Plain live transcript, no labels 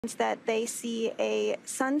that they see a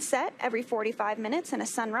sunset every 45 minutes and a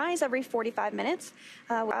sunrise every 45 minutes.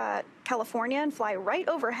 California and fly right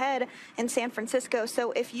overhead in San Francisco.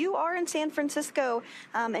 So if you are in San Francisco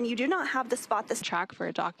and you do not have the spot this track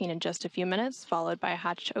for docking in just a few minutes, followed by a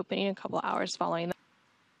hatch opening a couple hours following that.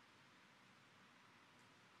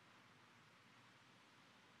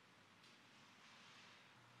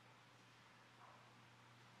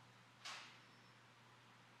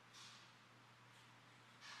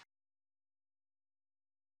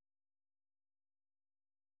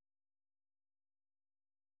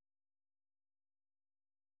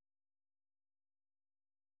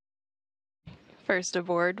 First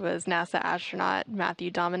aboard was NASA astronaut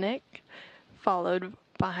Matthew Dominic, followed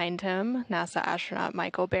behind him NASA astronaut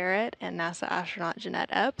Michael Barrett and NASA astronaut Jeanette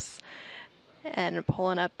Epps. And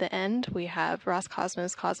pulling up the end, we have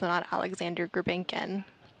Roscosmos cosmonaut Alexander Gurbankin.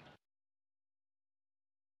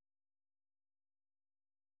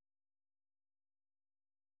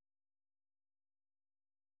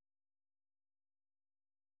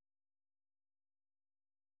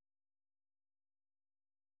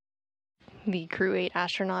 The Crew 8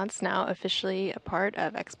 astronauts now officially a part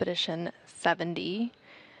of Expedition 70,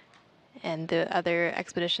 and the other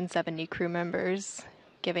Expedition 70 crew members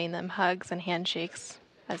giving them hugs and handshakes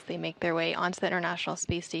as they make their way onto the International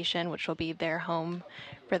Space Station, which will be their home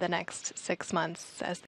for the next 6 months as